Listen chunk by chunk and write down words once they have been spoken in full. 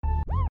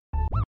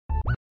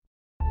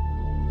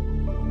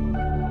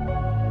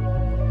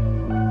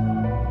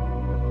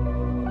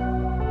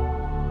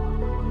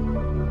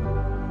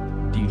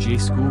DJ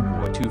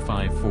Schoolboy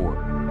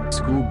 254.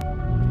 Schoolboy.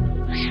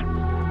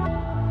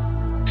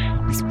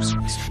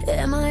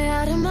 Am I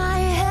out of my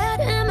head?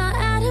 Am I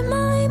out of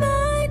my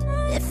mind?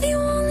 If you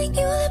only knew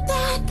the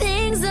bad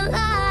things I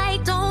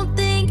like, don't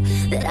think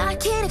that I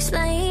can't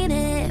explain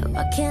it.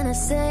 What can I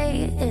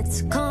say?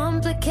 It's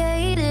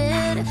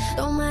complicated.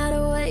 Don't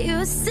matter what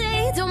you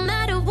say, don't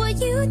matter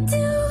what you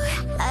do,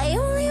 I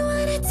only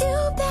wanna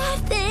do bad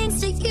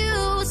things to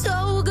you.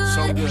 So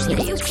good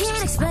that you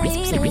can't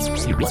explain it.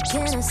 What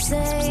can I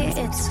say?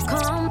 It's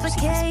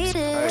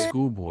complicated.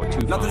 Schoolboy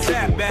 254. Nothing's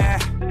that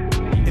bad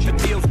if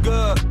it feels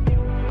good.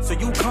 So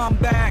you come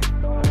back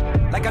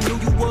like I knew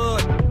you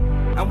would.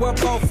 And we're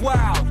both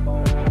wild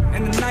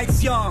and the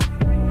night's young.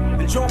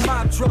 Enjoy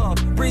my drug,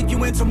 breathe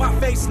you into my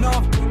face,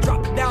 numb.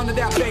 Drop it down to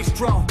that bass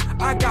drum.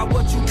 I got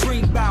what you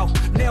dream about.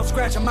 Nail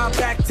scratching my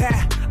back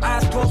tat.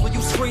 Eyes closed when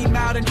you scream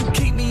out and you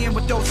keep me in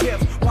with those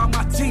hips. While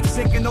my teeth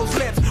sink in those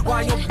lips.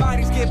 While your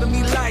body's giving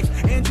me life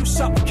and you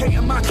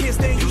suffocating my kiss.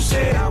 Then you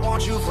said I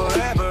want you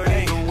forever,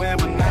 even when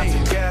we're not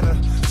together.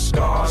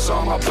 Scars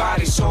on my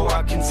body so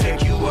I can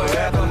take you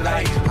wherever.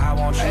 Like I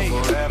want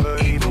you forever,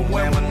 even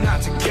when we're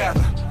not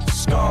together.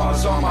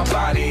 Scars on my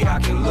body, I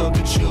can look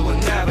at you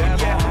and never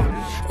get.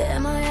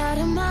 Am I out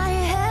of my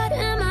head?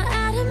 Am I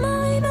out of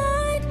my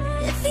mind?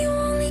 If you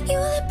only knew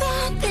the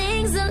bad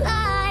things I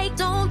like,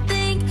 don't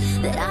think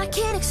that I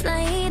can't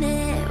explain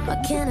it.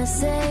 What can I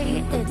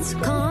say? It's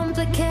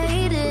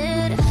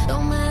complicated.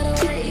 Don't matter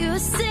what you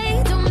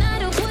say, don't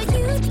matter what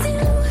you do,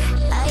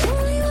 I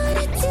only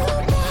wanna do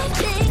bad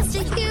things to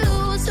you.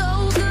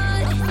 So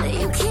good that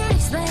you can't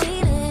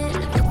explain it.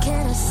 What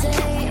can I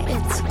say?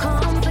 It's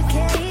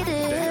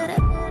complicated.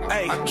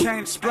 Hey, I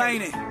can't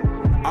explain it.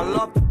 I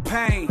love the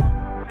pain.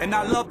 And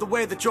I love the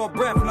way that your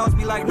breath knows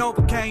me like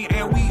Novocaine.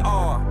 And we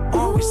are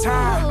always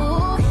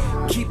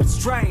high. Keep it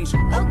strange.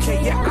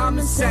 Okay, yeah, I'm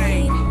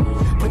insane.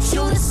 But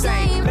you're the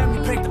same. Let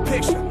me paint the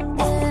picture.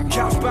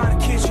 Couch by the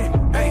kitchen.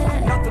 Hey,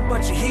 nothing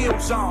but your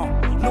heels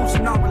on.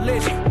 Losing all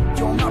religion.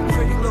 You're my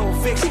pretty little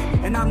fiction.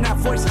 And I'm that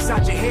voice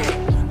inside your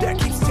head that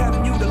keeps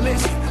telling you to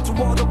listen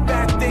to all the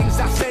bad things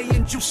I say.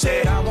 And you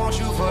said I want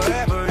you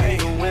forever,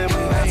 even when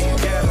we're not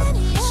together.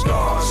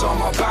 Scars on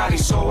my body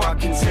so I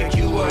can take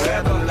you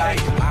wherever.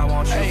 Like I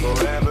want you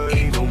forever,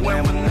 even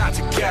when we're not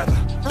together.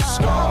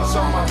 Scars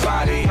on my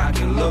body, I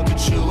can look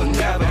at you and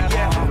never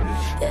get.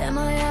 Am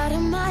I out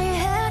of my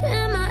head?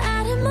 Am I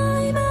out of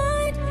my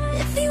mind?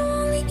 If you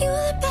only knew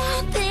the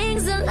bad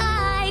things I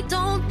like,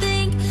 don't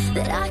think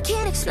that I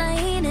can't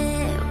explain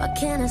it. What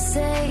can I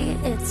say?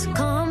 It's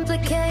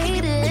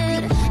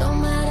complicated.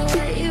 Don't matter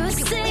what you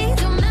say,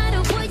 don't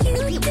matter what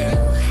you do,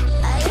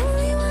 I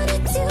only wanna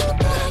do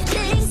bad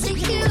things to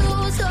you.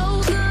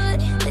 So good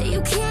that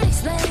you can't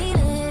explain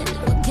it.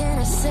 What can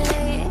I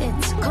say?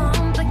 It's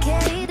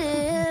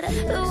complicated.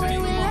 The way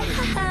we lie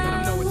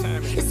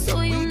is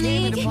so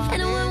unique,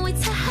 and when we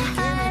touch,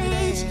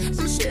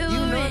 I'm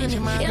shivering.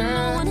 Yeah,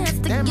 no one has to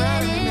get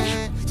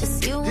it,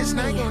 just you and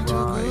me.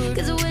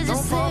 'Cause we're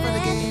just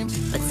saying,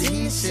 but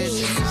in the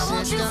sheets, I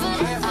want you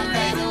forever,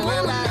 baby,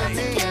 when we're not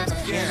together.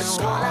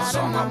 Scars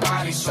on my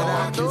body so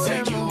I can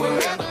take you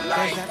wherever.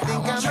 Like I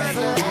want you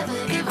forever,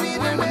 even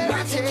when we're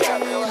not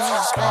together.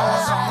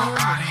 Scars on my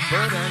body,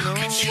 but I know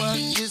what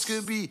this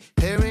could be.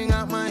 Tearing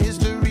out my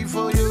history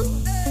for you.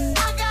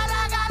 I got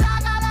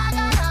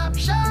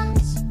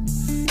options.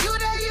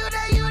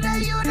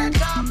 You the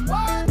top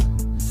one.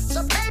 So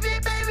baby,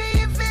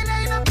 if it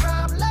ain't a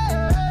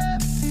problem,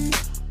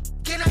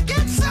 can I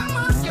get some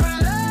of your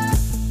love?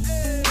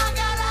 I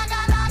got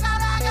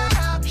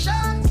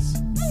options.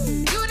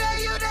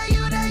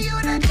 You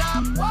the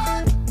top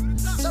one.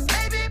 So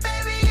baby,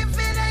 if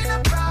it ain't a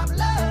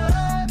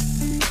problem,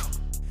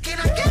 can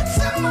I get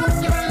some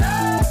of your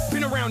love?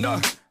 Been around the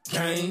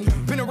game,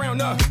 been around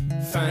the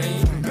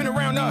fame, been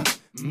around the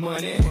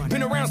money,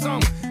 been around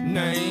some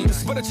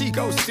names, but the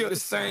Chico's still the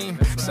same.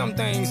 Some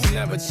things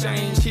never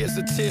change. Here's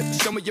a tip: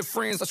 show me your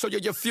friends, I'll show you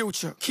your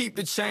future. Keep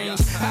the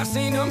change. I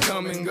seen them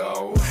come and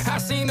go, I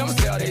seen them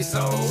sell their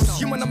souls.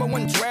 You my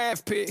 #1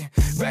 draft pick,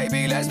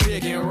 baby, let's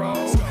pick and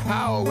roll.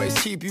 I always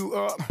keep you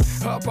up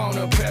on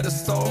a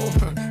pedestal.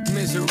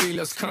 Misery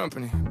loves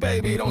company,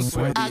 baby, don't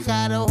sweat. I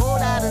got a whole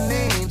lot of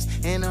names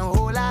and a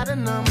whole lot of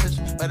numbers,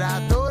 but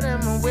I throw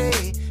them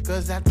away,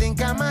 'cause I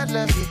think I might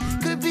love you.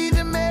 Could be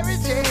the Mary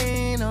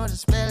Jane or the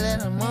spell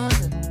that I'm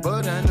under,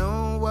 but I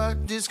know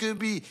what this could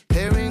be.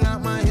 Tearing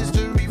out my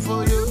history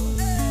for you.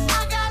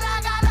 I got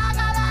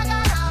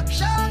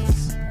options.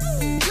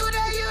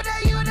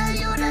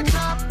 You the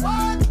top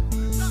one.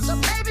 So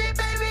baby,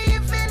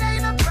 if it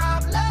ain't a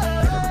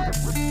problem,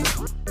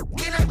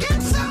 can I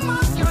get some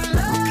of your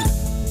love?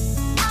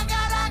 I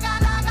got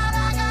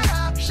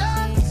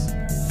options.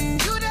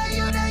 You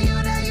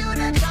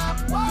the top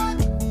one.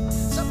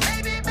 So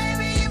baby,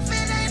 if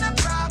it ain't a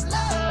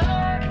problem,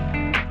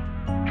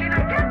 can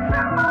I get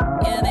some of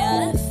your love? Yeah, they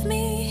left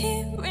me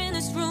here in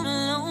this room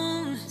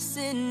alone,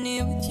 sitting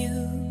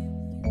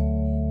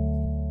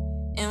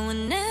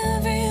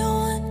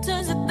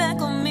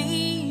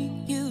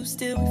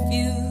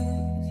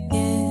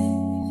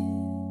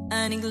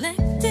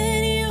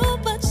neglected you,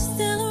 but you're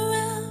still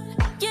around.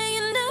 Yeah,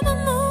 you never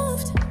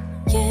moved.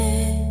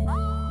 Yeah.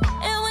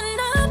 And when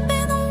I've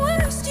been the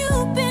worst,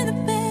 you've been the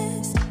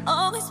best.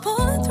 Always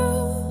pulling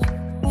through.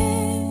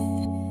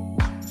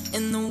 Yeah.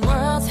 And the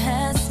world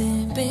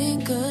hasn't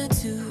been good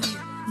to you,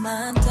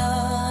 my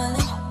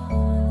darling.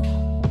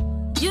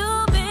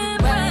 You've been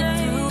right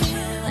through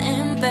hell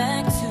and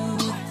back to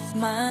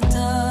my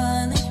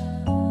darling.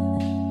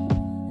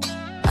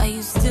 Are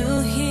you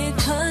still here?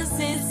 'Cause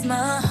it's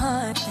my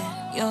heart that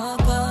you're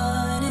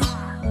guarding.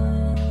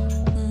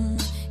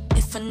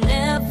 If I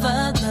never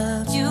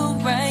loved you,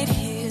 right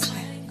here's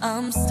where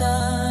I'm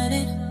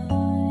starting.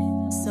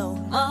 So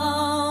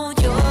all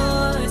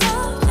yours.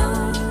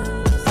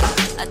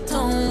 I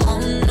don't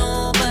want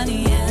nobody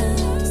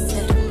else.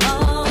 Said I'm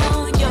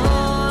all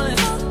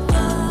yours.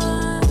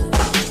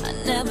 I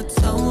never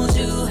told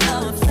you how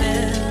I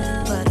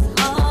felt, but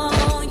I'm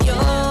all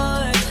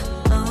yours.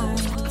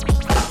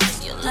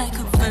 You're like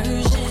a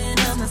version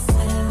of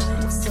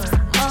myself, so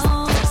I'm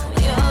all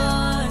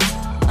yours.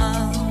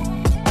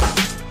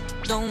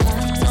 Don't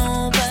want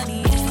nobody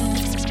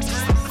else.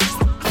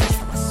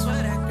 I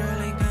swear that girl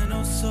ain't got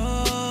no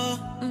soul.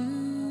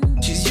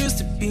 She's used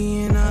to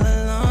being all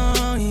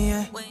alone,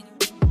 yeah.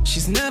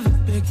 She's never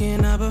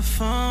picking up a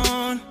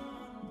phone.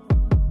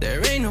 There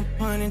ain't no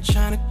point in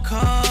trying to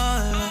call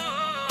her.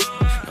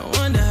 No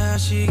wonder how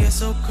she gets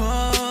so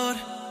cold.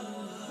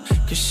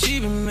 'Cause she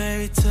been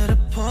married to the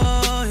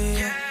pole,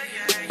 yeah.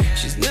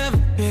 She's never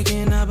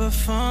picking up a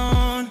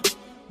phone.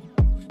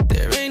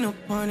 There ain't no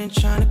point in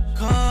trying to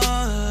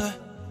call her.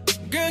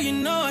 Girl, you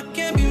know I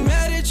can't be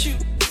mad at you.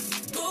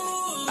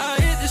 I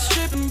hit the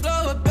strip and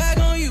blow a bag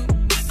on you.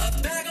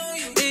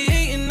 They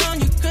hating on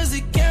you 'cause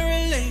they can't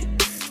relate.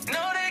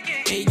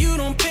 And you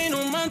don't pay no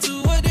mind to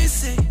what they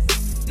say.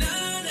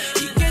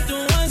 You get the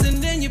ones and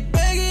then you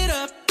bag it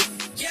up.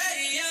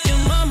 Your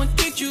mama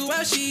kicked you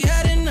out, she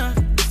had enough.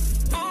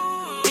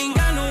 Ain't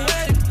got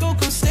nowhere to go,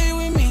 come stay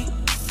with me.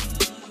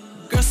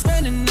 Girl,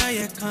 spend the night,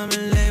 yeah, come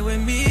and lay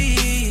with me.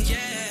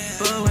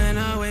 But when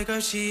I wake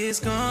up, she is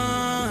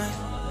gone.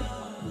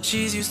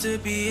 She's used to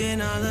being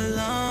all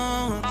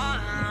alone.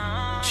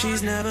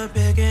 She's never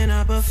picking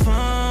up a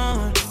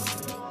phone.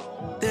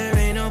 There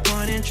ain't no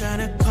point in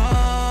trying to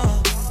call.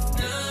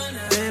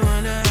 They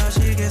wonder how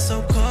she gets so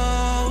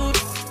cold.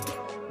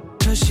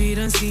 'Cause she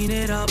done seen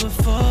it all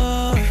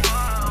before.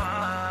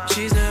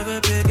 She's never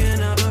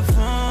picking up a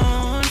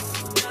phone.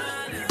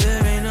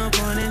 There ain't no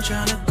point in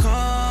trying to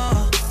call.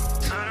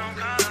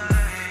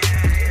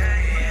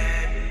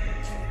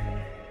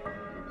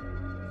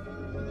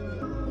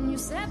 When you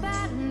said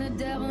bad and the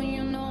devil,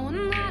 you know, and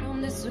I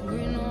don't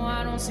disagree. No, I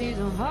don't see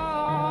the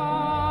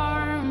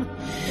harm.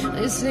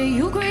 They say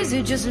you crazy,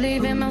 just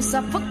leave him and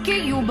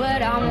suffocate you, but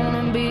I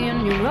wanna be in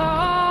your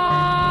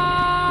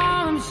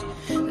arms.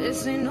 They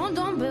say no,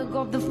 don't pick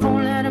up the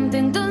phone, let him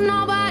think there's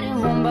nobody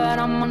home, but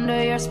I'm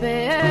under your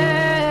spell.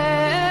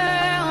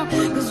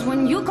 'Cause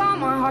when you call,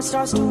 my heart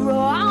starts to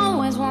roll. I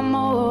always want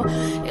more.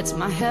 It's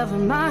my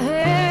heaven, my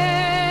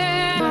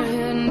hell.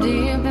 Hidden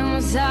deep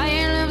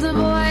inside of the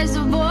voice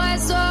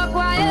so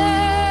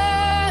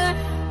quiet.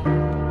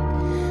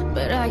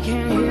 But I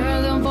can't hear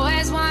the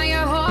voice while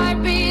your heart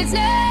beats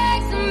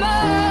next to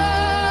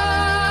mine.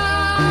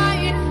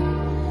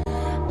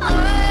 I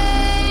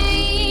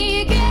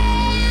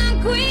can't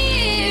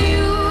quit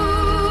you.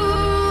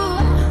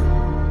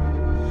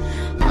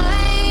 I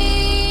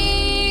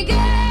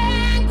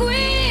can't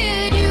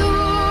quit you.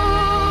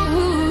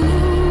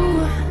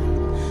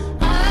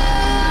 I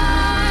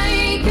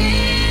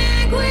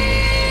can't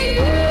quit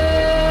you.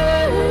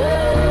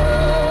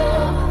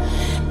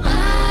 I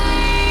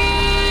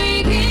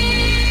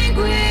can't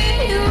quit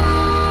you.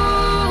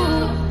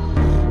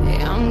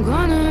 Yeah, I'm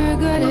gonna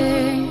regret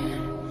it.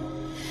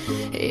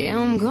 Yeah,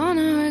 I'm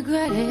gonna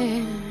regret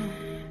it.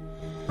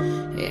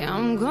 Yeah,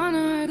 I'm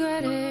gonna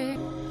regret it.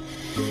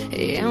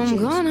 Yeah, I'm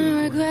gonna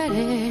regret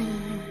it.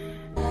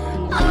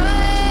 I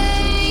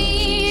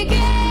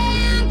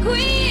can't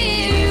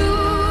quit you.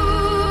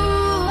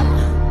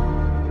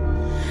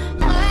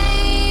 I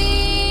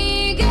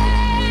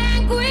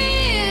can't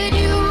quit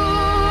you.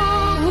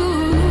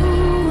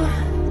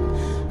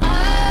 I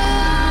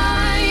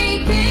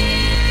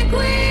can't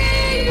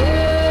quit you.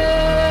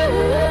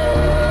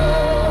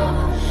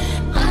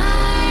 I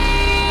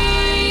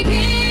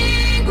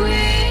can't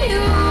quit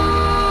you.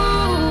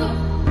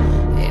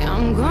 Yeah,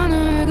 I'm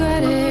gonna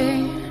regret it.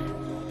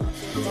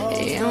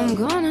 Yeah, I'm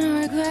gonna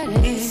regret it.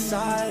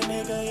 Eastside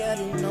nigga, yeah,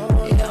 you know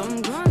Yeah,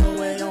 I'm gonna the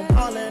way I'm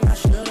ballin', I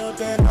should've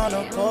been on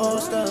a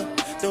poster.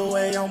 The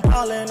way I'm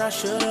ballin', I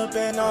should've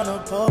been on a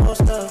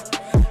poster.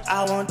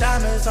 I want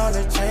diamonds on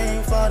the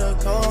chain for the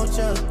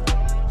culture.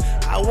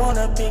 I want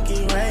a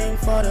pinky ring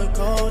for the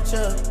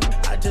culture.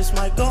 I just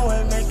might go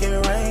and make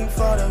it rain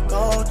for the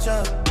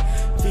culture.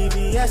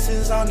 VVS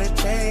is on the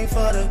chain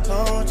for the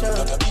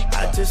culture.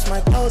 I just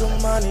might throw the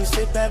money,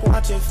 sit back,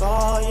 watch it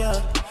fall, yeah.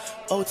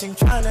 O-Team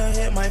tryna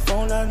hit my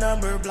phone, the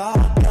number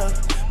blocked, yeah.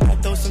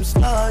 Might throw some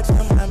slugs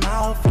in my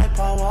mouth like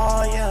Paul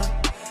Wall, yeah.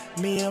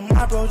 Me and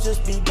my bro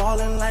just be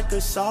ballin' like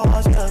a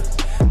sauce, yeah.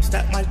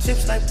 Stack my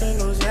chips like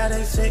Pringles, yeah,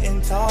 they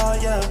sitting tall,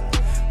 yeah.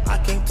 I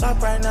can't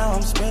talk right now,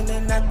 I'm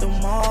spending at the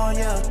mall,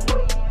 yeah.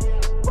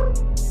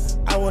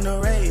 I wanna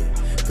rave,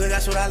 cause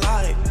that's what I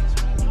like.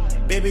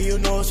 Baby, you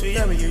know it's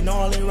forever, you know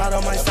only right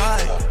on my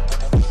side.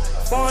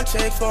 Phone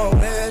checks, phone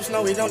lips,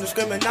 no we don't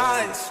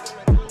discriminate.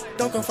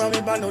 Don't come from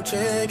me by no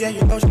chick, yeah,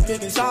 you know she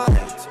picking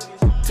sides.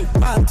 2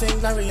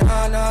 things like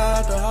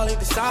Rihanna, could hardly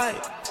decide.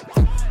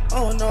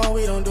 Oh no,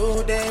 we don't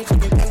do things,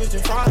 chicken fingers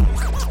and fries.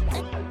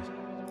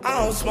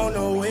 I don't smoke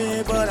no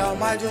weed, but I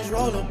might just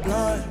roll a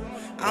blunt.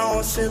 I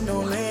don't sip no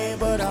lean,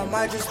 but I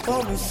might just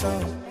pour me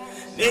some.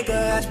 Nigga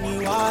ask me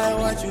why,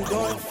 what you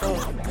doing for?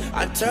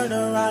 I turned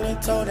around and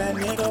told that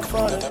nigga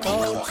for the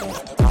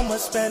culture. I'ma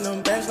spend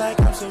them bands like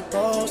I'm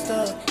supposed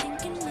to.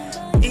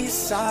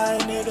 East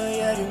side nigga,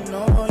 yeah, you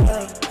know,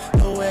 yeah.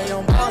 The way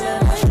I'm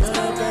ballin', I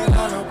should've been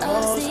on a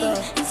poster.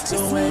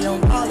 The way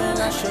I'm ballin',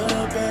 I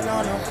should've been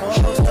on a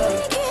poster.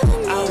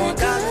 I want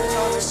diamonds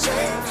on the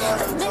chain for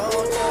the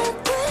culture.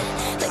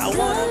 I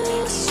wanna be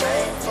the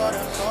same for the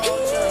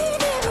culture.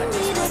 I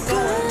just wanna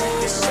go and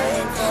make it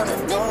rain for the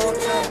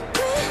culture.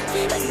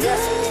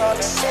 Yes, it's all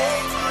the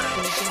same for the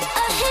culture.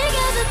 He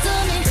gave it to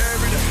me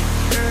Every day,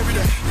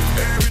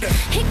 every day,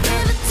 He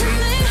gave it to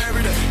me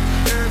every day,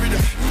 every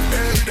day,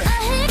 every day.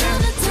 He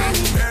gave it to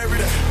me Every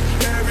day,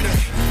 every day,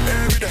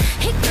 every day.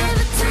 He gave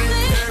it to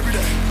me Every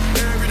day,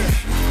 every day,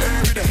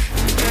 every day.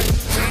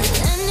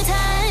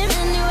 Anytime,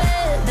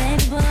 anywhere,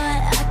 baby boy,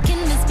 I can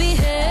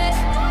misbehave.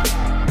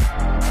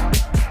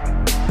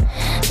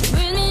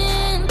 Bring me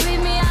in,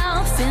 breathe me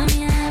out, fill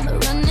me up,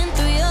 running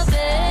through your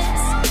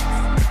veins.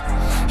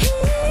 He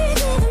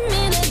giving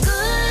me that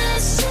good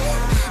shit,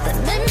 that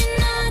made me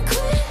not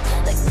quit.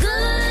 That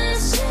good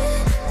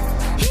shit.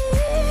 He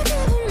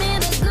giving me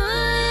that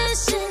good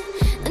shit,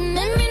 that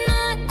made me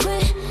not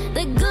quit.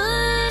 That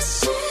good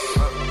shit.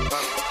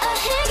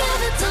 He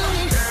gave it to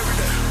me. Every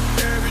day,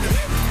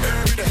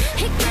 every day,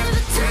 He gave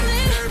it to me.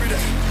 every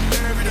day,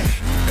 every day,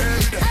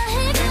 every day.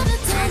 He gave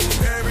it to me.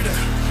 Every day,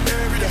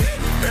 every day,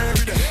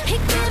 every day. He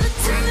gave it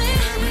to me.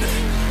 Every day,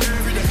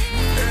 every day,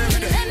 every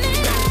day. Let me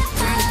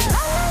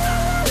know.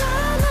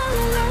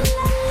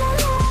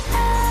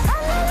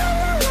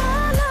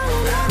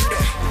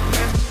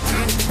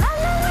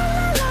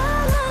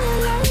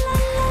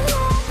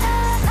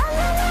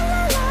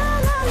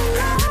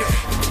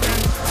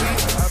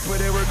 I put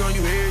that work on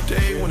you every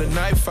day when the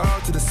night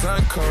falls to the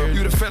sun comes.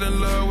 You done fell in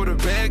love with a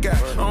bad guy.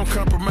 I don't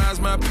compromise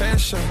my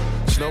passion.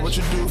 Just know what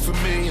you do for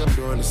me, I'm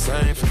doing the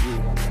same for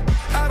you.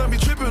 I don't be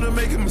tripping or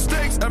making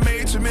mistakes. I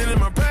made too many in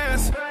my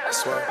past.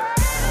 That's why I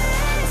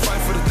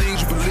fight for the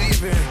things you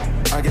believe in.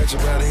 I got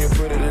your body and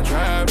put it in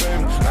drive,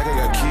 baby. Like I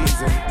got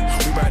keys in.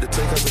 We about to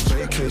take us a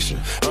vacation.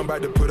 I'm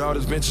about to put all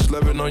this vintage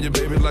loving on you,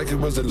 baby, like it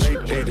was the late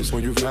 80s.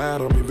 When you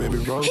ride on me, baby,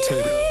 rotate He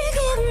it.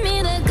 gave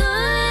me the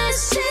good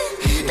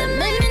shit that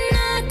made me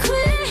not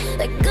quit.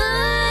 The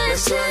good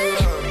shit.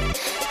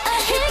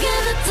 He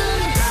gave it to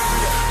me.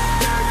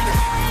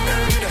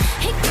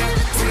 He gave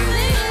it to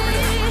me.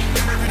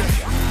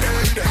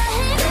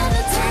 He gave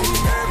it to me.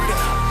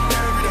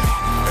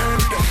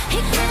 He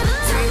gave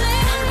it to me.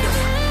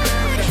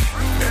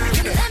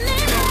 Let me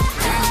know.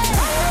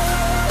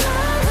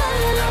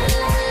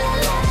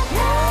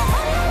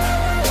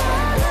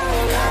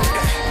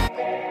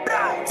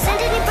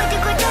 Suddenly put the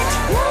good touch.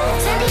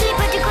 Suddenly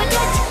put the good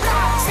touch.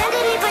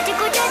 Suddenly put the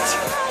good touch.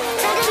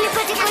 Suddenly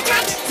put the good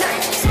touch.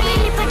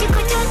 Suddenly put the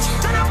good touch.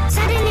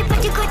 Suddenly put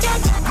the good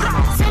touch.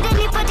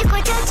 Suddenly put the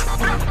good touch.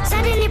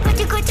 Suddenly put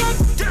the good touch.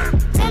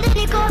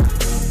 Suddenly go.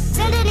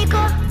 Suddenly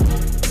go.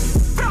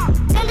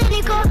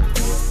 Suddenly go.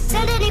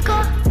 Suddenly go.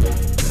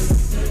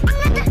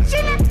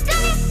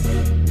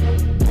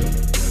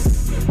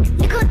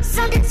 Ikut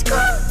Sunday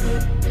school.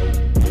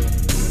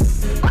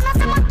 Ona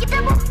sama kita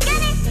bukan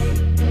ni.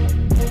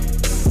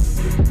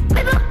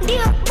 Bebo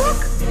dia book.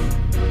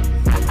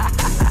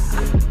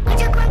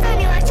 Kerja konten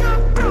ni macam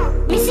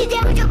misi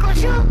dia kerja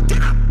kosong.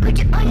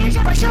 Kerja hanya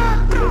siapa show.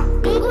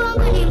 Tunggu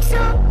aku ni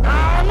so.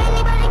 Kami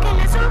ni balikan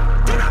naso.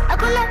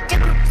 Aku nak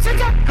jago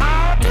saja.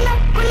 Tuna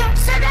guna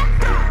sada.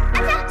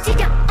 Ada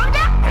sejak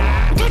ada.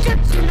 Jujur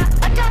tuna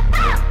ada.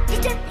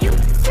 Tidak you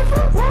sifu.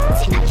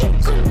 Si asyik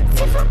kun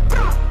sifu.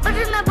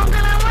 Baduna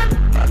bongkalawan.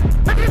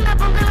 Baduna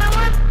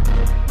bongkalawan.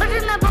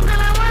 Baduna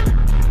bongkalawan.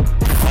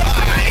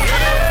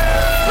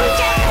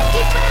 Hujan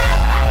hati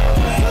papa.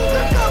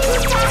 Tunggu kau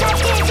hujan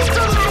hati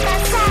cukup mata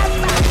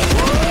sama.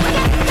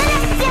 Hujan mana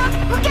siap.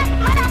 Hujan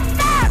mana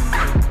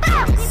sama.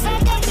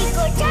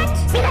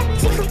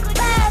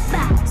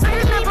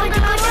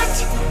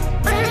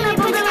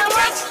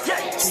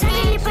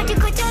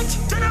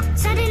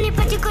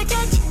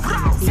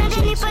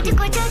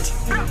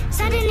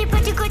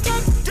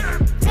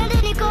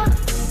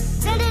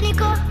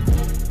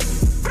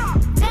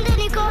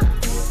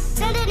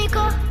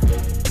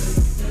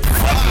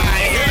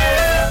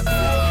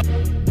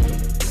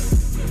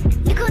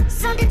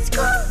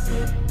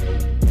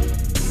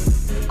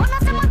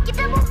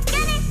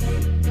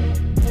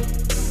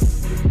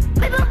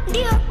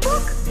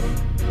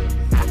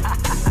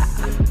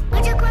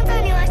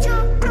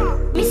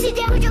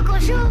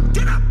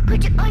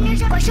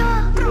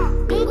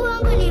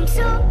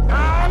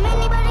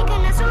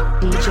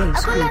 DJ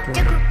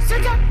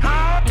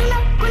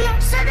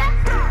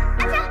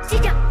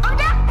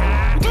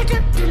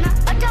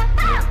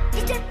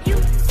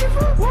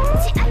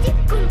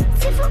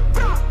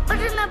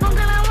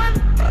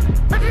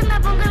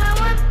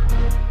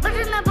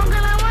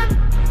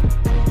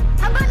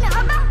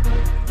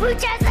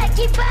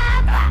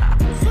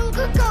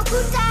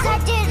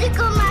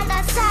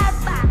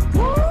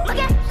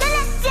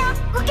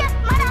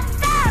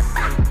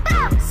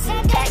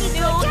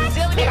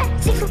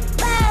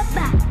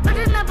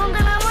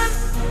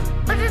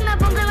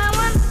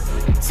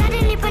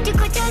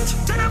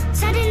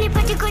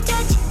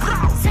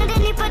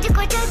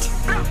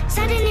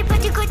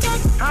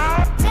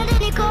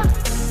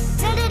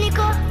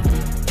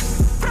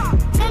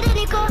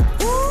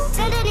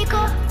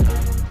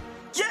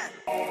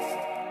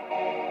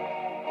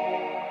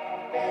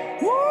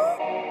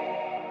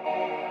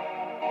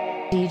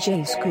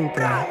DJ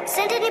Schoolboy.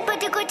 Send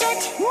anybody go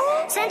touch.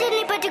 Send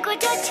anybody go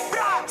touch.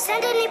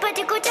 Send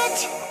anybody go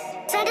touch.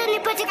 Send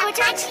anybody go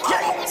touch.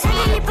 Send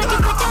anybody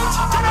go touch.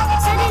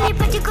 Send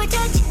anybody go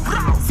touch.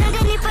 Send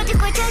anybody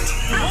go touch.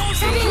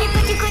 Send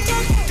anybody go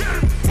touch.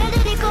 Send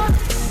any go.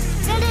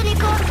 Send any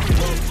go.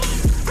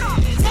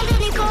 Send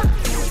any go.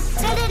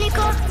 Send any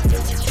go.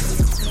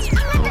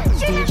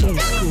 DJ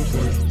Schoolboy.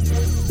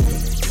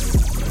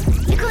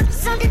 You could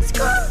sound at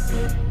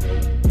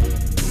school.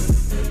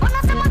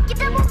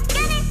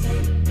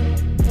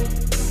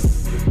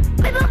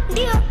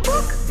 Ndio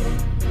book.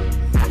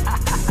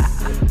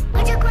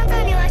 Kuja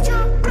kwanza ni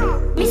washo.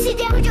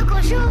 Misidia kuja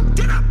kwa show.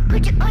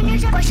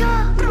 Kujionyesha kwa show.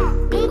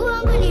 Mungu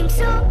wangu ni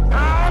mso.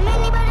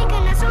 Amenibariki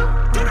na so.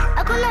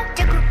 Hakuna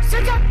cha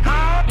kusoja.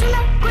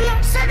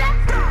 Tunakula soda.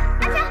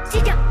 Hata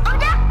sija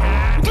oda.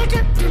 Mtoto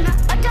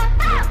tunaota.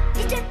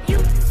 DJ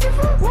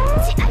Yusufu.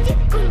 Si aje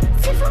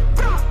kumsifu.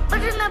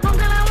 Bado na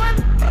bonga la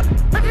one.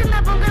 Bado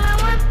na bonga la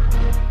one.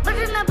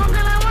 Bado na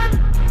bonga la one.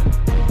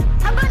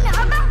 Haba.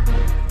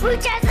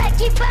 Ujaza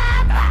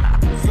kibaba.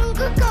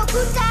 Zunguka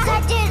ukuta.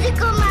 Tajiri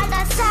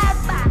mara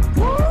saba.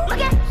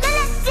 Muge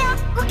lele sio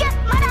kuge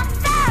mara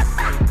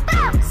saba.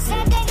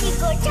 Sende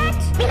niko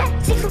church. Bila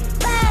sifu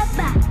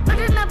baba.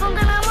 Bado na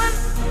bonga la one.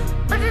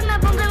 Bado na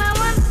bonga la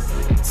one.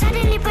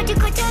 Sende nipati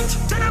ko church.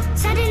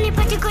 Sende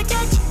nipati ko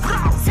church.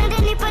 Sende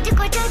nipati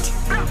ko church.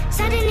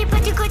 Sende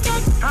nipati ko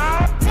church.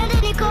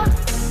 Sende niko.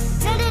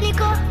 Sende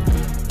niko.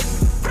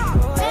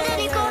 Sende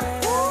niko.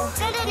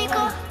 Sende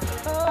niko.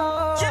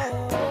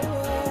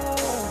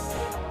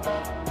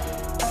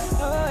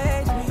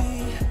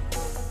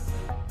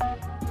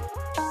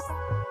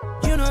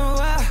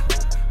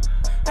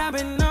 I've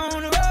been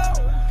on the road,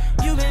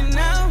 you've been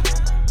out,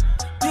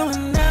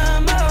 doing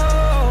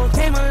number.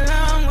 Came a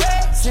long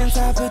way since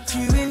I put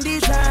you in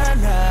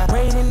designer.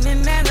 Waiting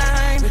in that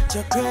line with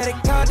your credit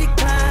card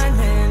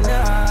declining.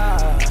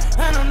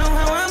 I don't know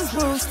how I'm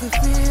supposed to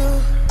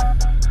feel.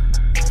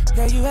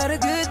 Girl, you had a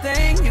good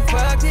thing, you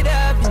fucked it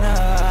up, you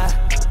know.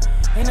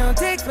 Ain't no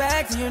takes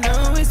back, you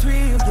know it's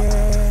real,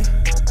 yeah.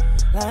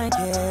 Like,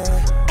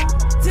 yeah.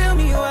 Tell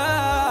me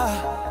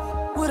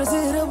why. What is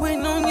it up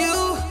waiting on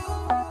you?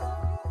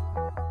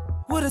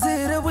 What is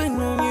it up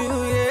waiting on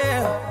you,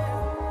 yeah?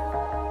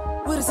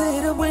 What is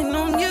it up waiting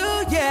on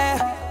you,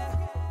 yeah?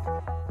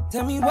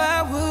 Tell me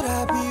why would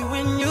I be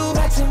when you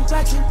flexin',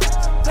 yeah.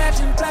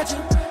 Flexin',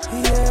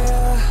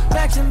 oh,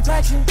 flexin',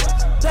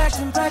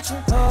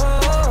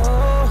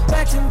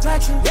 yeah.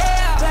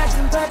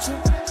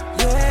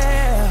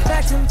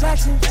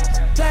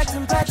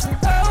 Flexin',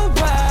 oh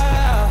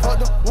wow. For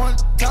the one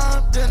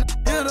time, then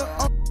hit her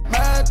on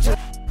magic.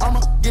 I'ma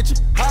get you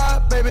high,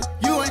 baby.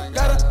 You ain't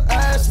gotta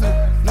ask me.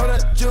 Know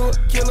that you a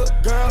killer,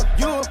 girl.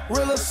 You a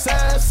real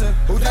assassin.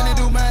 Who didn't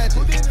do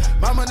magic?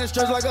 My money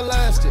stretch like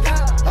elastic.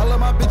 All of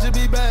my bitches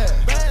be bad.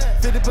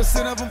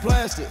 50% of them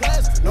plastic.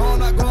 No, I'm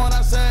not going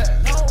outside.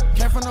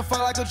 Came from the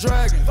fire like a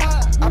dragon.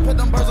 I put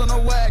them birds on the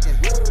wagon.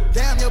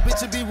 Damn, your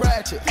bitches be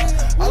ratchet.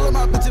 All of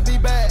my bitches be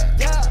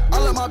bad.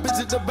 All of my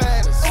bitches the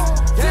baddest.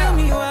 Tell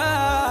me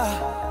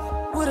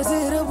why. What is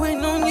it up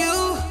waiting on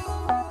you?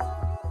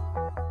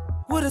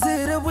 What is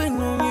it up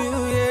waiting on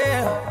you,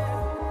 yeah?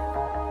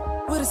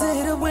 What is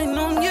it up waiting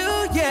on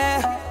you,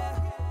 yeah?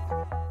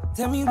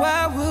 Tell me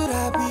why would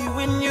I be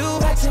when you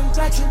flexin',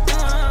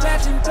 oh,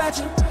 flexin',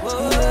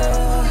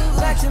 oh,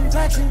 flexin',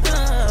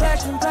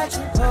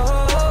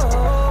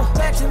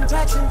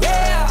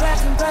 yeah,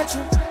 flexin',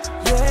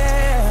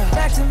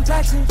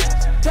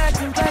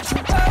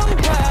 oh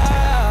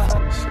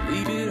wow. So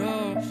leave it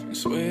off and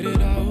sweat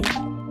it out.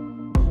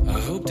 I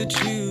hope that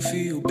you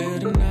feel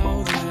better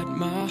now that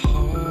my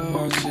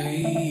heart's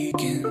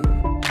aching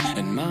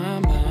and my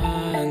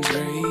mind's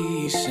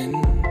racing.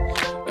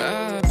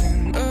 I've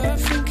been up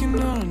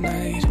thinking all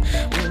night,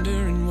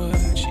 wondering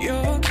what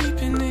you're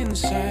keeping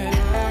inside.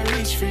 I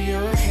reach for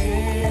your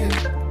hand,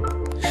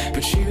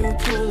 but you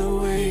pull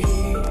away.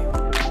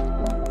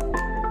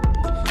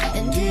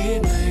 And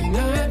it might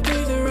not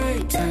be the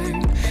right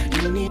time.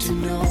 You need to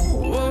know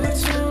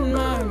what's on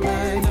my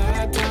mind.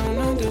 I don't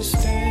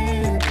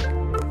understand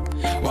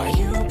why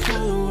you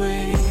pull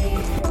away.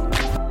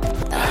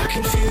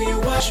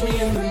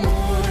 in the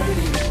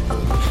morning.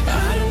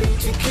 I don't need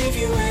to give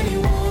you any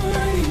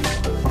warning.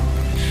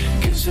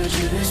 Guess I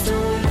just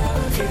don't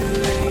love you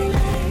lately.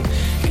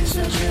 Guess I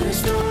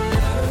just don't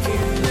love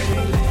you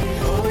lately.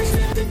 Always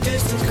let the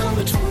distance come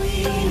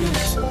between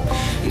us.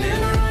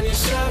 Never on your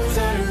side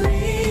without a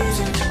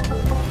reason.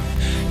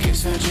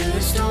 Guess I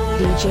just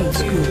don't love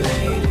you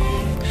lately.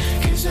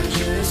 Guess I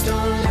just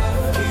don't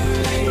love you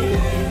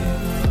lately.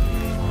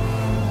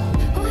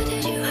 Why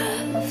did you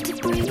have to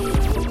bring it up?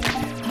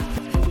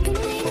 Been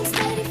waiting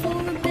steady for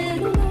a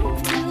better love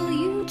till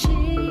you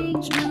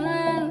changed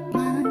my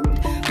mind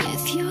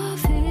with your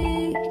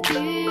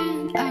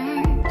vacant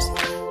eyes.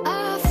 I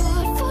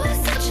fought for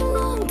such a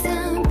long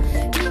time.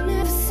 You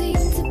never seem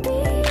to be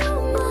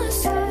on my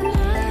side. I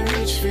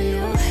reach for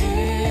your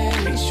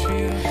hand,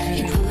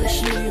 you push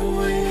me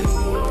away.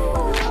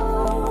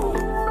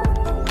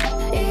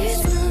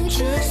 It's not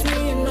just me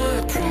and my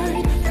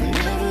pride. I'm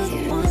never the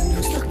one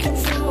who's looking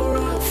for a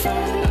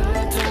fight.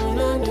 I don't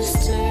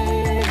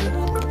understand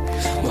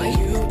why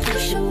you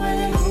push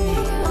away.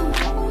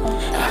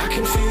 I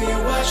can feel you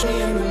watch me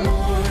in the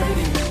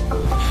morning.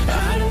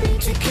 I don't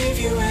need to give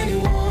you any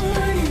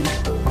warning.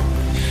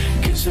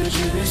 Guess I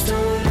just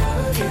don't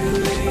love you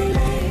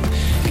lately.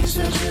 Guess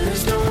I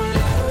just don't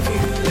love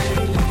you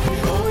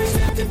lately. Always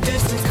let the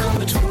distance come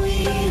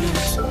between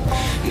us.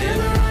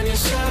 Never on your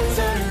side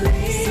without a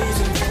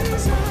reason.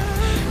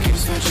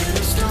 Guess I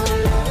just don't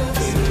love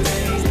you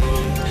lately.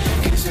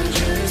 Guess I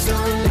just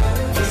don't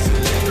love you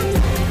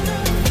lately.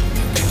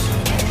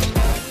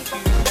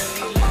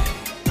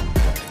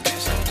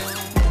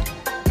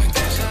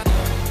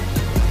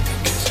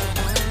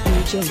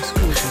 DJ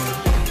Schoolboy.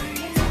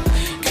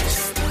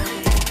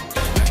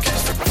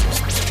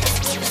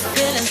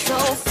 Feeling so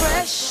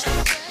fresh,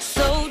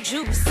 so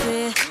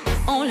juicy.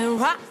 Only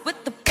rock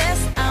with the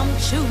best, I'm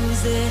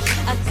choosy.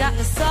 I got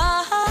the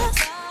sauce,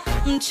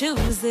 I'm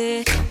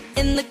choosy.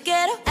 In the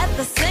ghetto at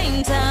the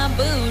same time,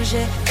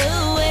 bougie.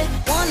 Ooh,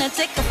 wanna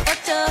take a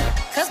photo,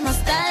 cause my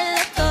style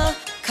look good.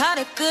 Caught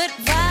a good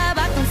vibe,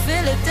 I can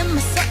feel it in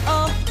my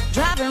soul.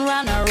 Driving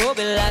around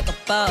Nairobi like a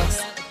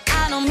boss.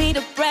 I don't mean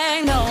to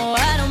brag, no,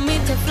 I don't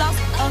mean to floss.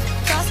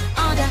 Across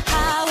on the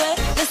highway,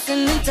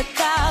 listening to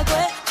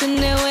Cowboy.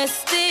 Chilling with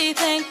Steve,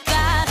 thank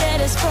God that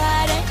it's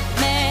Friday.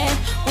 Man,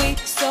 we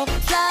so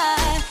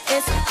fly,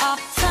 it's our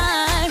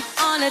time.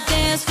 On the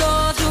dance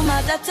floor, do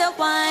my latte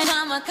wine.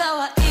 I'm a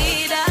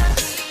kawaida,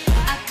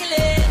 I kill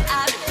it,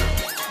 I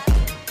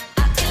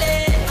kill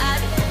it,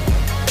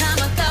 I'm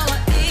a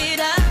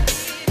kawaida,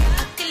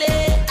 I kill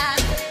it, I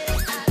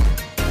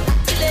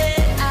kill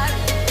it,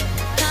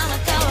 I'm a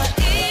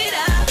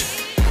kawaida,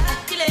 I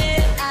kill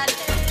it, I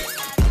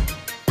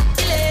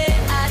kill it,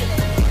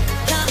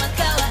 I'm a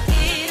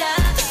kawaida,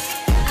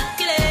 I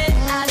kill it,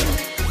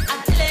 I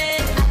kill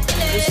it,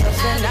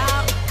 Listen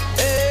out,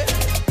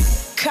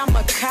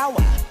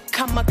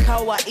 kama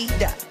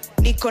kawaida.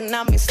 Niko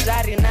na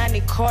mistari na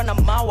niko na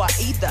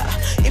mawaida.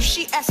 If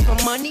she asks for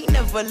money,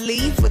 never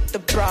leave with the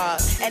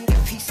broad. And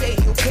if he say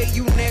he'll pay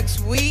you next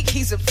week,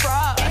 he's a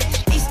fraud.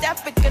 East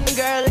African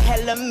girl,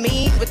 hella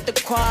mean with the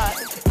quad.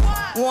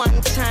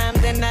 One time,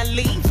 then I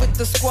leave with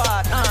the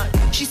squad.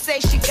 She say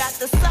she got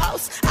the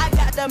sauce, I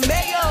got the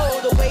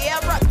mayo. The way I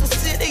rock the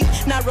city,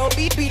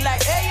 Nairobi be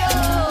like, ayo.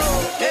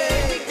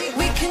 Hey,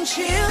 we can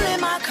chill in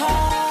my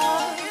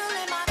car.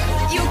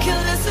 You can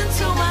listen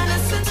to my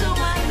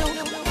new.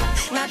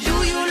 Now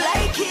do you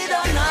like it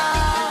or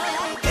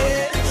not?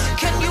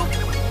 Can you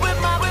with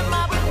my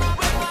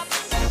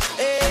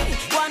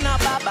wanna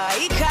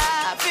babaika?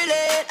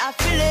 I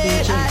feel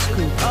it,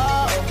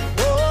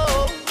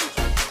 oh,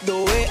 the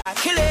way I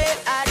kill it,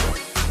 I do.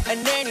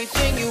 And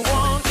anything you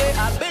want,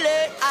 I feel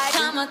it, I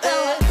do.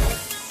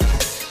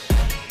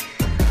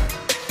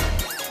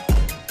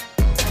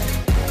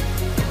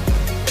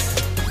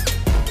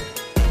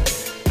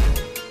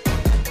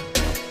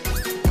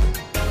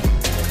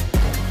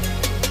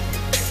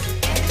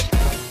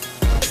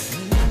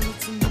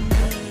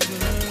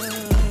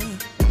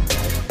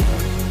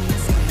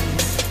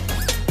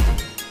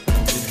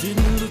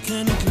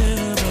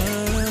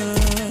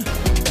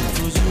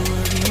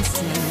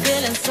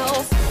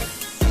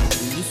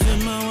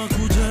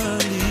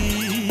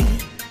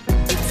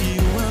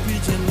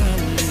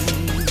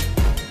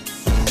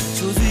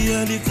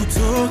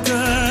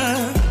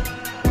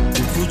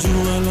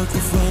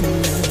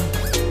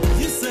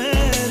 You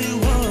said it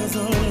was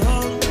all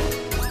wrong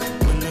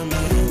when I'm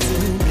here to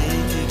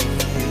make it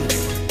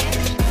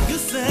right. You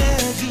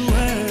said you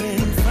were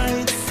in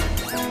fights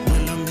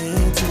when I'm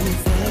here to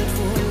fight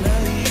for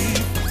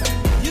life.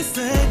 You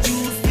said you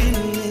were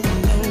feeling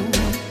low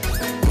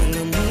when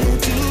I'm here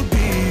to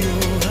be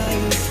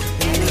alright.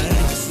 And I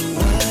just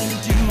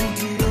want you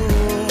to know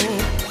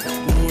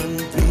one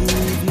thing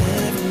you've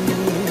never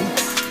known.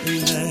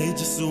 And I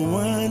just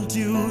want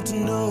you to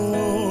know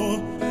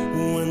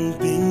one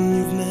thing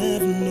you've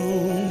never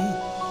known.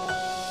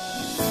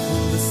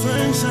 When the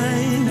sun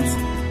shines,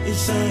 it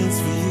shines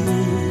for you.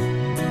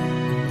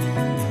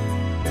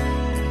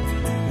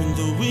 When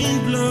the wind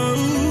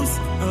blows,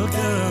 I'll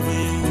cover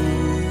you.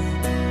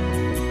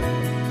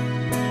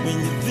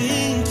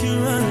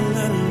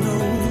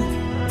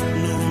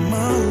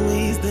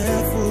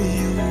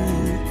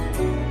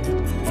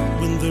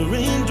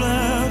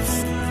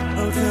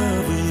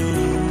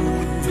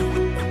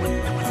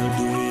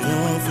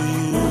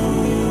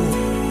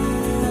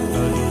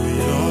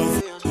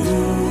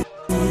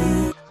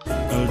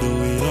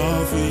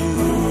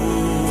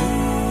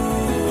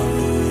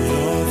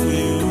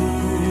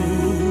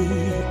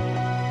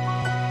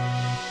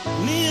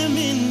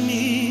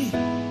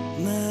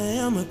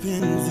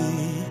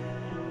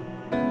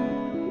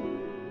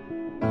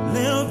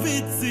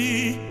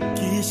 Ritzy,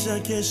 kisha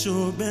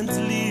kesho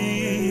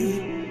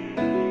Bentley.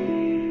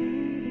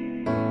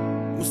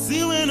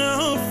 Usiwe na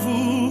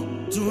hofu,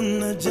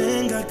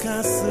 tunajenga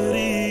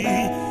kasri.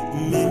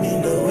 Mimi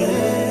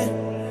nawe,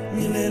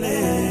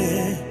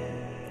 milele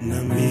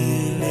na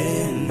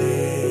milele.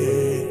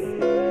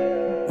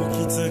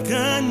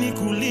 Ukitaka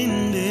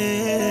nikulinde,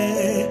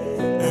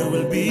 I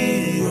will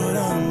be your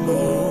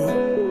ambo.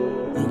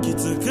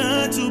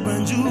 Ukitaka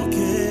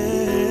tubanjuke,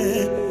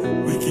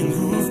 we can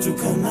groove to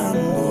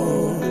Kanambo.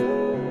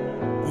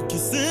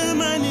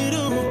 Ukisema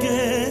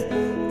niruke,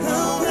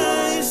 how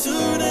high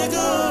should I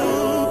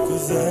go?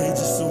 'Cause I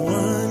just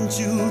want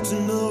you to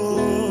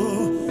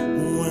know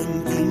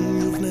one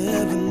thing you've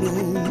never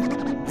known.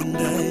 And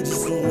I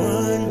just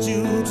want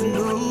you to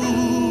know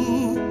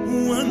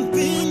one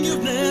thing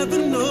you've never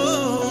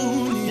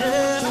known.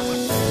 Yeah,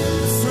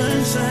 the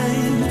sun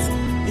shines,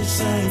 it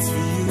shines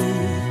for you.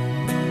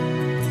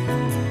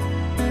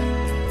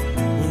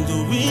 When the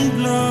wind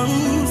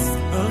blows,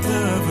 I'll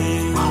cover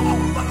you.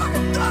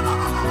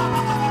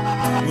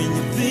 When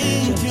you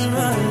think you're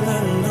all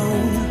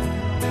alone,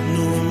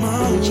 no, I'm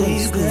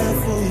always there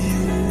for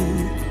you.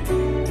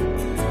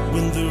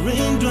 When the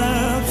rain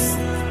drops,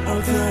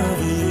 I'll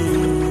cover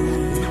you.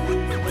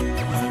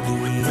 I'll do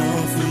it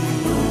all for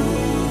you.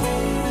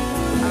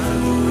 I'll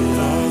do it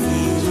all for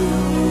you.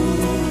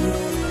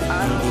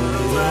 I'll do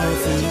it all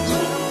for you.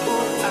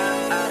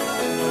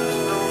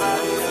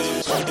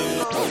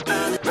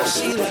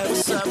 She like,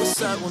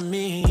 what's up with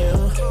me and you?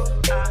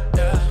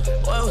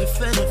 What we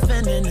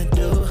finna to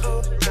do?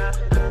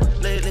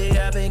 Lately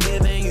I've been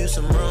giving you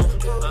some room.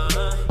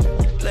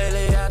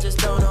 Lately I just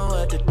don't know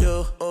what to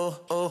do.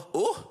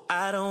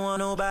 I don't want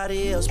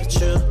nobody else but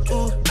you.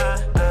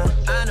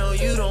 I know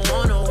you don't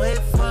wanna wait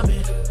for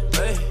me.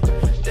 Hey,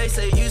 they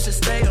say you should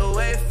stay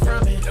away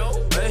from me.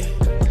 Hey,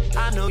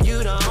 I know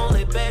you the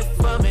only babe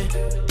for me.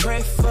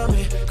 Pray for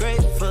me,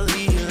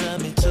 gratefully you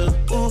love me too.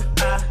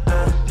 I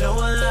know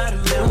a lot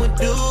of men would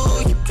do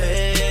you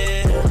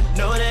better.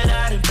 Know that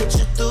I done put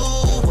you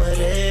through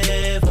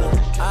whatever.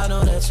 I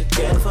know that you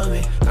care for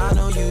me. I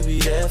know you be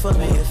there for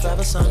me. If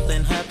ever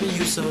something happened,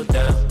 you so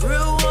down.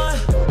 Real one,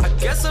 I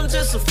guess I'm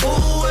just a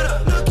fool with her.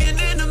 Looking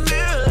in the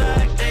mirror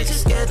like, ain't you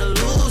scared to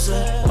lose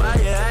her? Why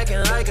you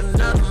acting like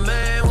another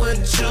man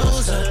wouldn't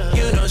choose her?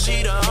 You know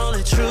she the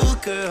only true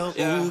girl.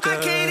 Ooh, girl. I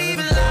can't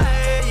even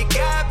lie, you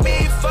got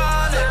me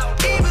falling.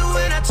 Even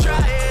when I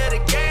try it, the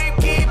game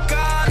keep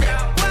calling.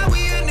 While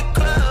we in the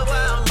club,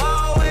 while I'm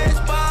always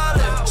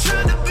ballin'.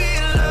 Trying to be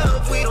in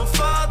love, we don't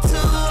fall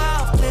too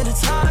often.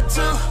 It's hard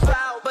to,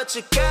 but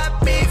you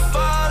got me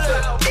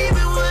falling.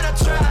 Even when I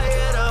try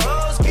it, the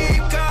hoes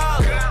keep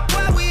calling.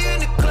 While we in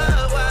the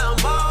club, while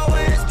I'm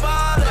always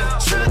ballin'.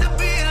 Trying to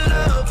be in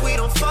love, we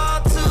don't fall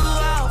too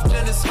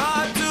often. It's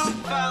hard to,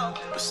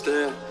 but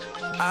still,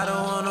 I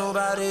don't want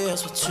nobody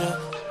else but you.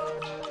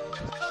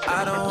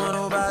 I don't want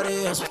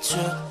nobody else but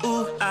you.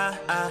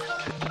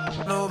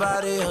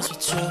 Nobody else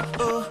but you.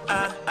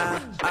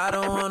 I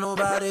don't want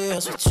nobody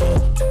else but you.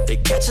 They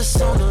catch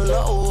us on the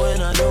low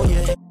and I know you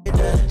hate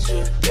that.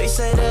 They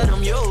say that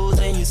I'm yours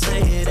and you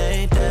say it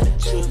ain't that.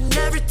 And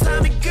every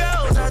time it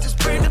goes, I just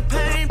bring the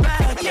pain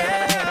back.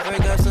 Yeah,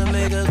 break up some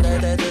niggas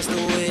like that, that's the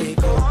way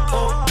it go. I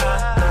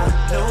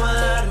know a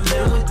lot of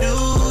men would do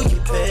you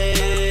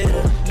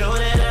better. Know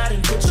that I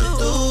done put you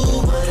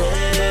through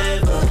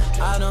whatever.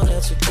 I know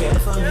that you care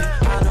for me.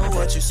 I know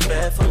what you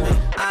spare for me.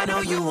 I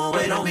know you won't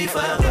wait on me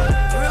forever.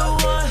 Real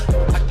one,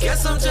 I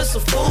guess I'm just a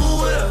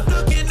fool with her.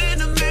 Looking in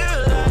the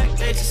mirror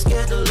like, ain't you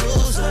scared to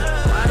lose her?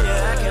 Why you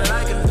acting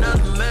like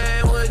another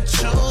man wouldn't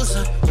choose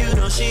her? You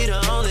know she the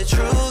only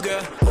true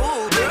girl.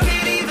 Ooh, girl. I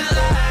can't even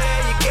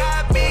lie, you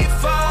got me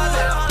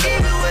falling.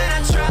 Even when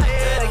I try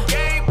it, the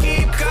game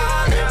keep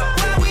calling.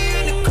 While we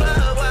in the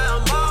club, while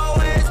I'm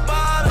always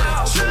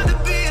ballin'. Trying to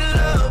be in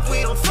love, we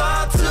don't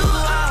fall too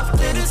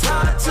often. It's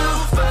hard to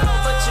fall,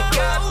 but you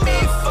got me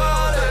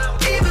falling.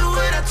 Even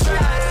when I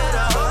try it,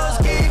 the hoes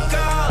keep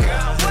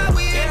calling. While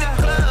we in the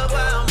club,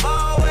 while I'm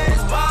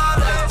always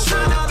ballin'.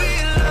 Trying to be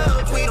in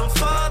love, we don't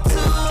fall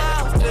too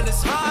often.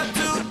 It's hard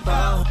to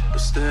fall,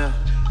 but still,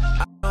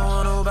 I don't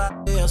want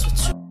nobody else but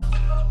you.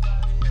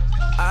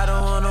 I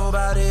don't want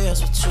nobody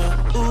else but you.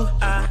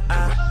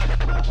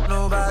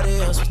 Nobody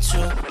else but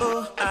you.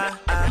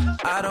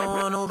 I don't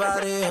want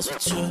nobody else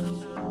but you.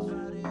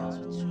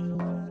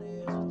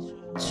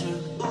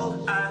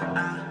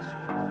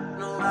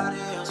 Nobody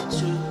else but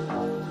you.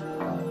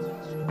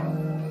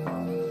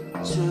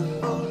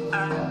 I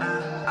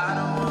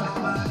don't want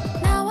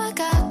nobody. Now I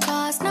got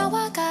cars, now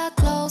I got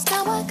clothes,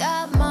 now I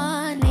got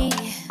money.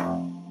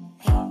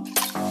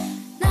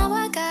 Now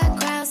I got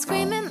crowds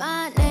screaming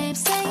my name,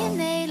 saying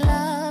they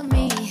love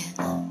me.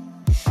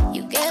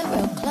 You get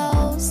real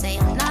close, say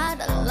I'm not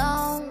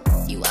alone,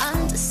 you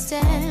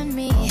understand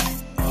me.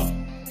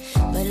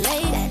 But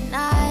late at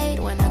night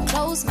when I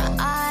close my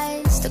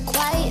eyes, the quiet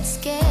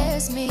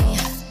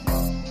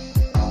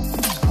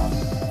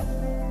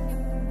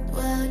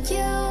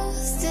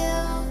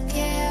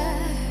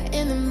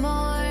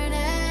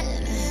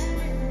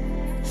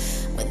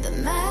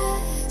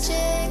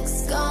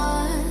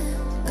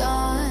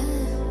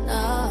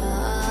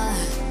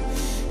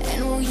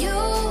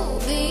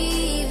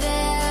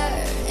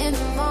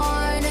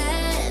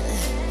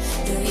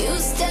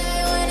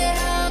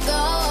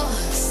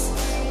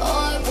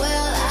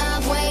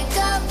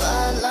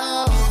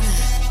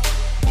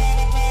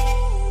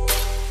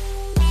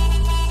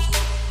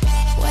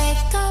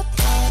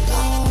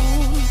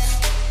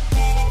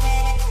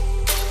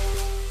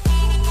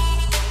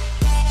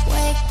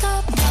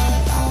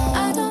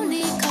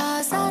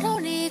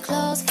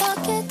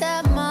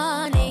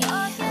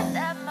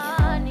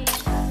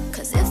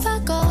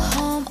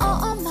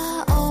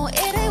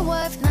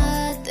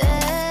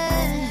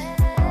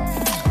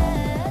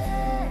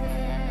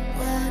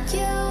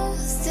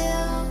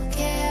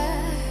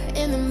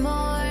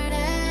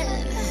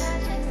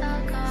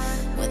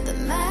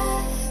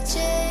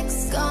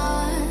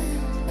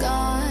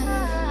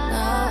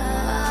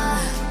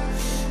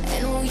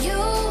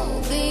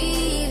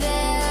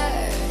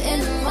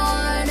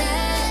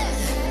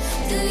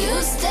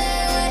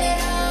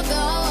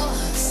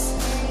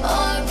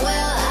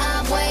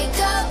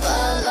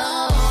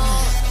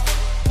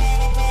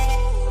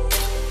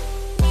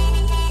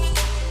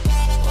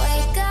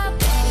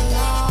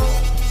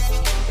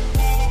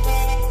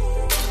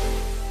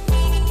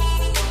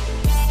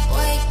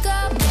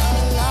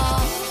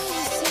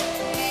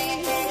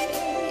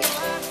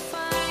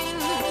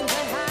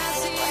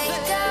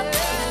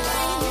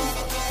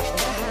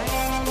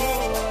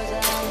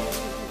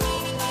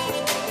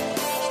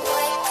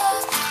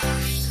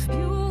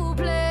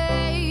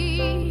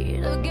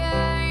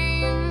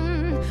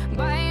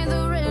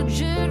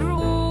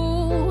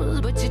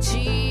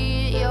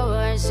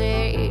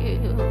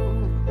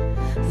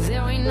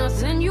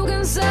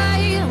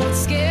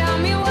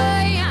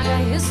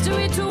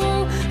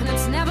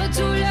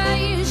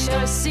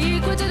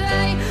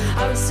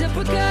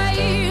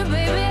reciprocate,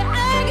 baby,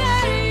 I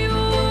got you.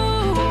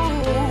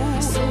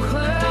 So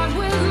hurt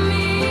with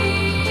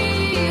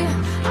me,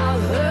 I'll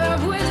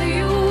hurt with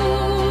you.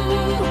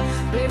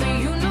 Baby,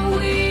 you know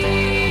we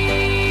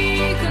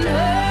can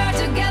hurt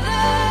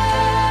together.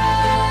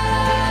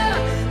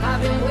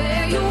 I've been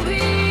where you've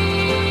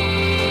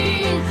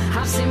been,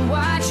 I've seen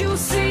what you've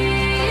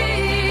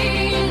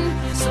seen.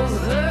 So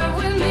hurt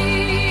with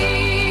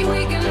me,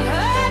 we can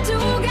hurt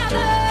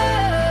together.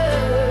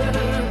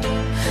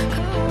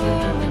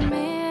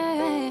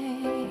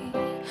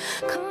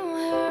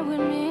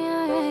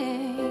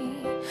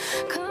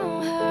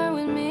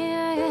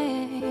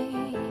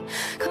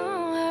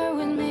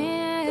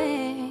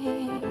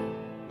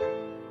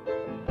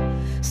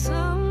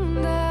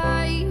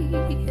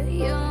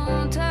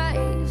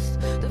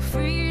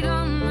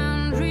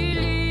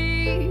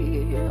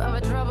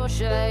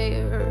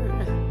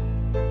 Shared.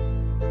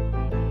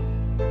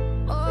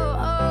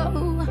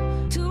 Oh,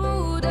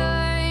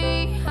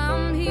 today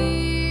I'm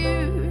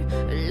here,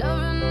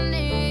 loving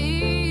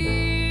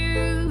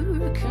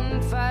you,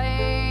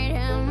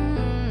 confiding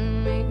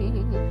me.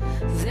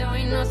 There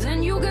ain't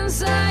nothing you can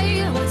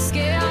say that would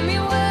scare me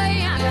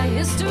away. I got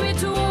history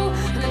too,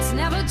 and it's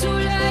never too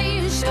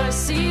late. Share a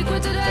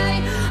secret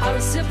today, I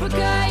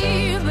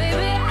reciprocate,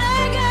 baby,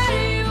 I got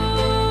you.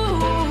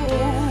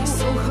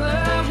 So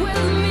hurt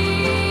with me,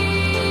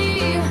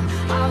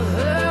 I'll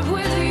hurt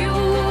with you.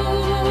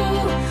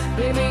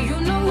 Baby, you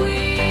know we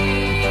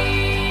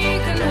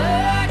can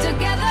hurt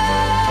together.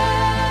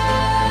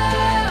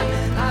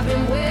 I've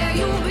been where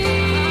you've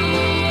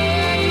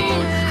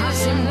been, I've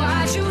seen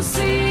what you've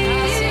seen.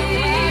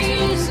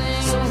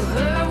 So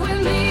hurt with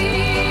me,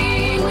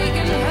 we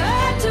can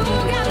hurt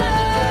together.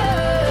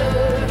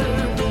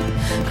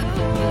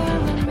 Come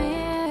hurt with me,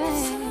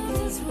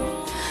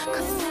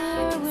 come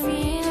hurt with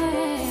me,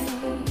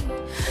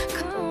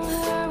 come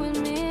hurt with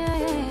me.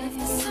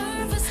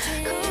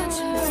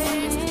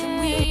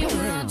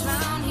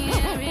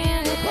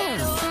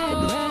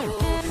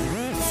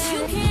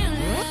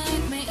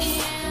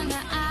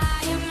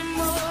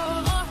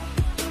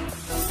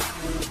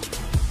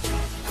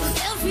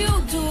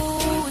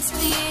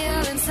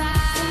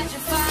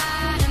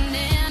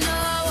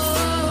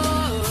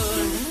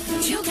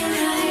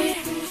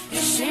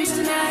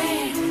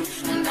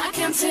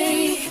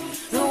 Take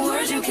the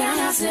words you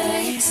cannot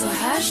say, so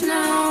hush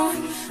now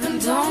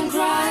and don't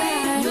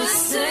cry.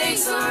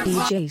 Mistakes are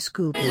DJ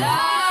Schoolboy.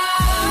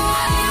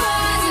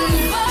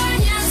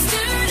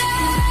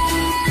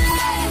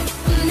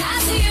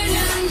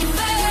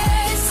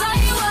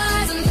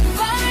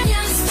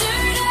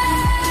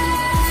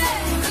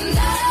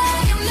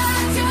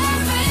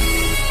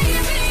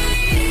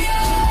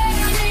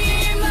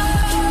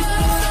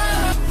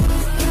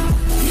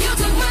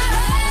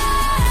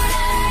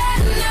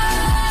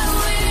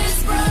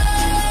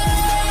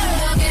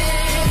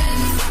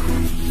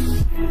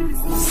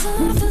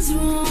 Something's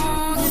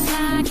wrong and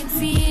I can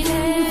feel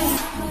it.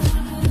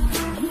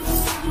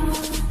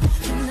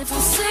 And if I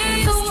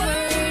say a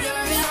word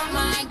or I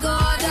might go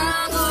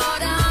down, go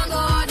down,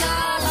 go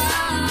down.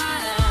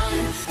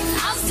 And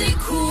I'll stay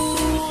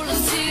cool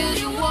until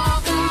you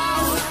walk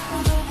out.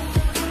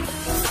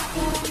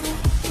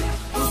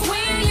 But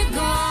when you're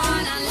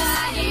gone, I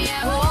lie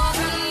here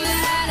hoping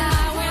that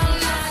I will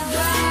not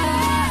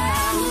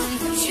drown.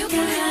 But you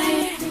can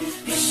hide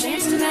your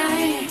shame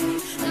tonight,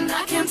 and I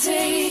can't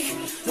take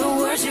the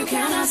words you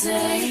cannot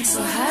say,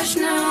 so hush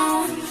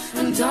now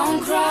and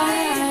don't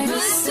cry.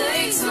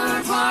 Mistakes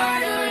are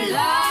part of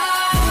life.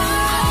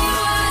 I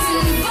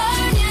wasn't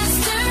born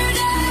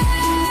yesterday,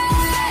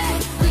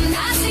 and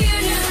I see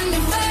it in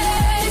your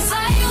face.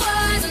 I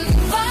wasnwasn't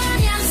born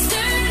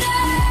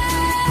yesterday,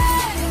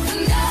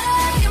 and I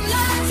am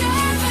not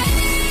your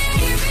baby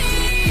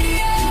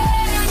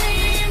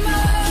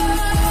anymore.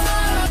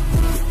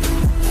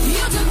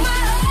 You took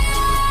my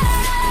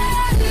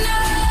heart and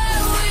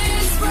now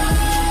it's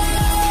broken.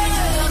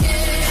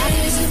 I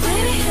ain't your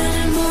baby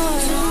anymore.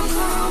 Don't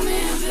call me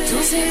baby.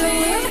 Don't say a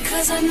word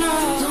because I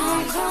know.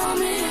 Don't call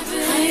me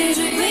baby. I ain't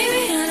your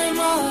baby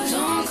anymore.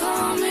 Don't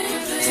call me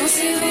baby. Don't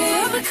say a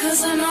word because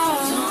I know.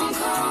 Don't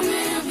call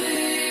me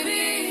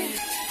baby.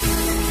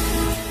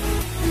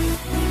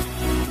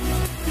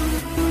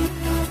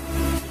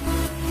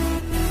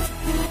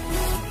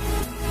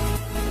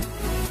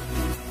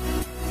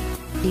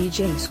 DJ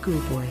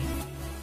Schoolboy.